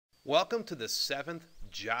Welcome to the 7th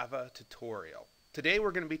Java tutorial. Today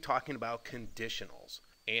we're going to be talking about conditionals,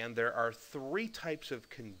 and there are three types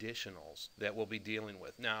of conditionals that we'll be dealing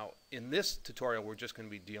with. Now, in this tutorial we're just going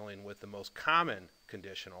to be dealing with the most common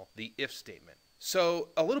conditional, the if statement. So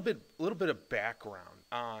a little bit of background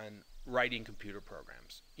on writing computer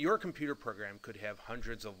programs. Your computer program could have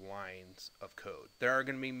hundreds of lines of code. There are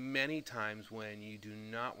going to be many times when you do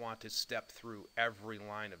not want to step through every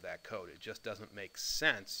line of that code. It just doesn't make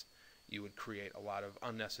sense. You would create a lot of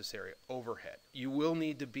unnecessary overhead. You will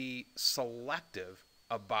need to be selective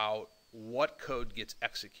about what code gets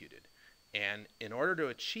executed. And in order to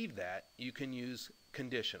achieve that, you can use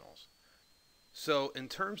conditionals. So in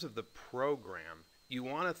terms of the program, you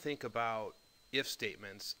want to think about if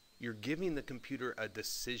statements. You're giving the computer a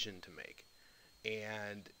decision to make.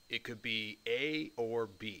 And it could be A or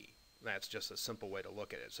B. That's just a simple way to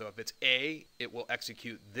look at it. So if it's A, it will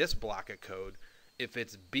execute this block of code. If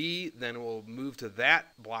it's B, then it will move to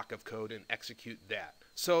that block of code and execute that.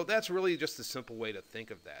 So that's really just a simple way to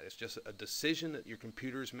think of that. It's just a decision that your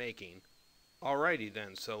computer is making. Alrighty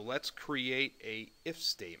then, so let's create a if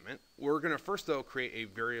statement. We're going to first though create a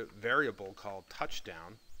variable called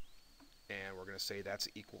touchdown, and we're going to say that's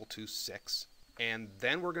equal to 6. And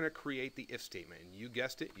then we're going to create the if statement, and you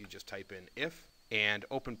guessed it, you just type in if and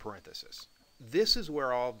open parenthesis. This is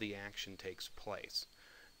where all of the action takes place.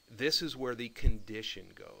 This is where the condition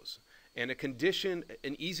goes. And a condition,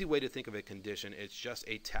 an easy way to think of a condition, it's just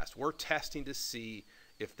a test. We're testing to see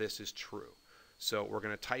if this is true. So we're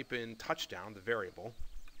going to type in touchdown, the variable,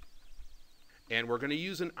 and we're going to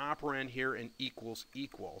use an operand here in equals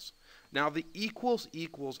equals. Now the equals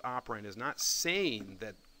equals operand is not saying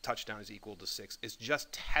that touchdown is equal to 6. It's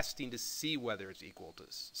just testing to see whether it's equal to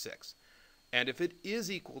 6. And if it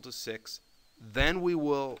is equal to 6, then we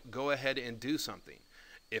will go ahead and do something.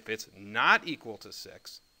 If it's not equal to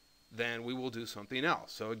 6, then we will do something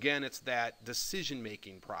else. So again, it's that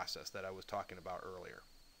decision-making process that I was talking about earlier.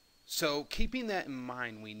 So keeping that in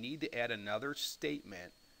mind, we need to add another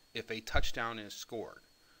statement if a touchdown is scored.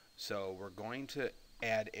 So we're going to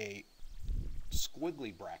add a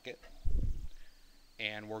squiggly bracket,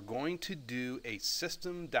 and we're going to do a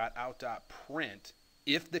system.out.print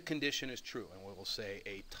if the condition is true. And we will say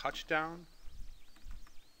a touchdown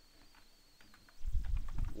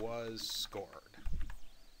was scored.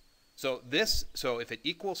 So if it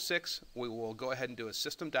equals 6, we will go ahead and do a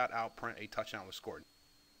system.out.print a touchdown was scored.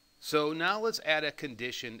 So now let's add a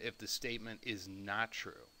condition if the statement is not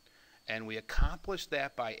true. And we accomplish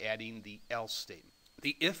that by adding the else statement.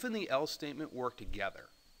 The if and the else statement work together.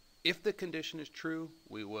 If the condition is true,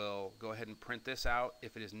 we will go ahead and print this out.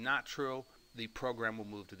 If it is not true, the program will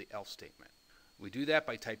move to the else statement. We do that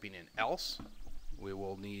by typing in else. We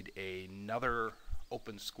will need another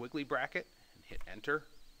open squiggly bracket and hit enter.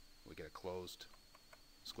 We get a closed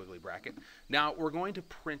squiggly bracket. Now we're going to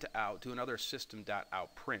print out, do another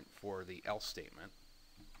system.out.print for the else statement.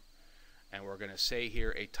 And we're going to say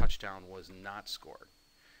here a touchdown was not scored.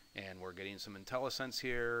 And we're getting some IntelliSense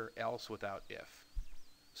here, else without if.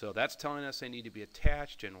 So that's telling us they need to be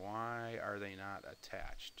attached, and why are they not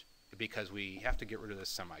attached? Because we have to get rid of this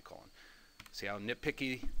semicolon. See how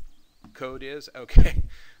nitpicky code is? Okay.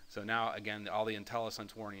 So now again, all the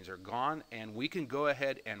IntelliSense warnings are gone, and we can go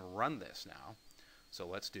ahead and run this now. So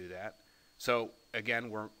let's do that. So again,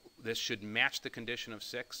 this should match the condition of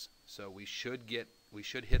 6. So we should hit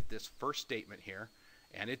this first statement here,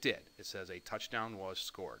 and it did. It says a touchdown was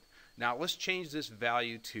scored. Now let's change this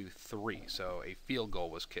value to 3. So a field goal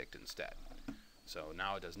was kicked instead. So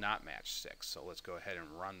now it does not match 6. So let's go ahead and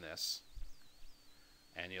run this.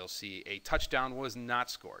 And you'll see a touchdown was not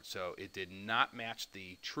scored. So it did not match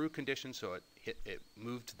the true condition, so it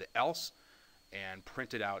moved to the else and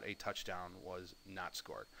printed out a touchdown was not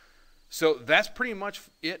scored. So that's pretty much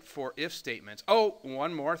it for if statements. Oh,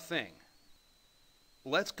 one more thing.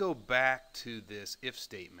 Let's go back to this if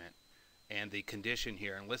statement and the condition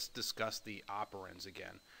here, and let's discuss the operands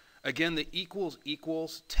again. Again, the equals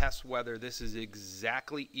equals tests whether this is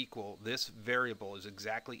exactly equal, this variable is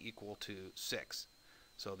exactly equal to 6.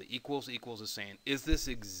 So the equals equals is saying, is this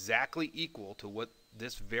exactly equal to what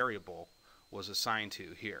this variable was assigned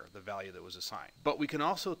to here, the value that was assigned. But we can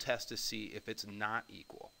also test to see if it's not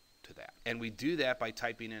equal to that. And we do that by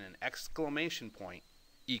typing in an exclamation point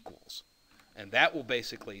equals. And that will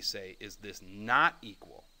basically say, is this not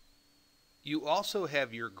equal? You also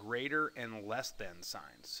have your greater and less than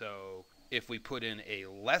signs. So if we put in a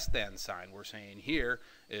less than sign, we're saying here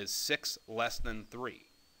is 6 less than 3.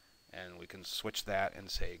 And we can switch that and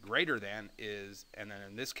say greater than is, and then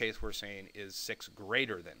in this case we're saying is 6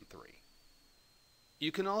 greater than 3.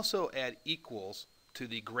 You can also add equals to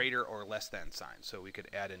the greater or less than sign. So we could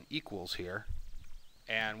add an equals here.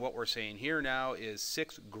 And what we're saying here now is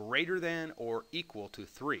 6 greater than or equal to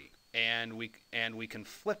 3. And we can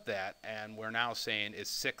flip that, and we're now saying is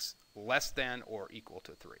 6 less than or equal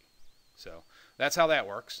to 3. So that's how that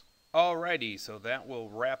works. Alrighty, so that will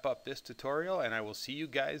wrap up this tutorial, and I will see you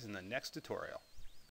guys in the next tutorial.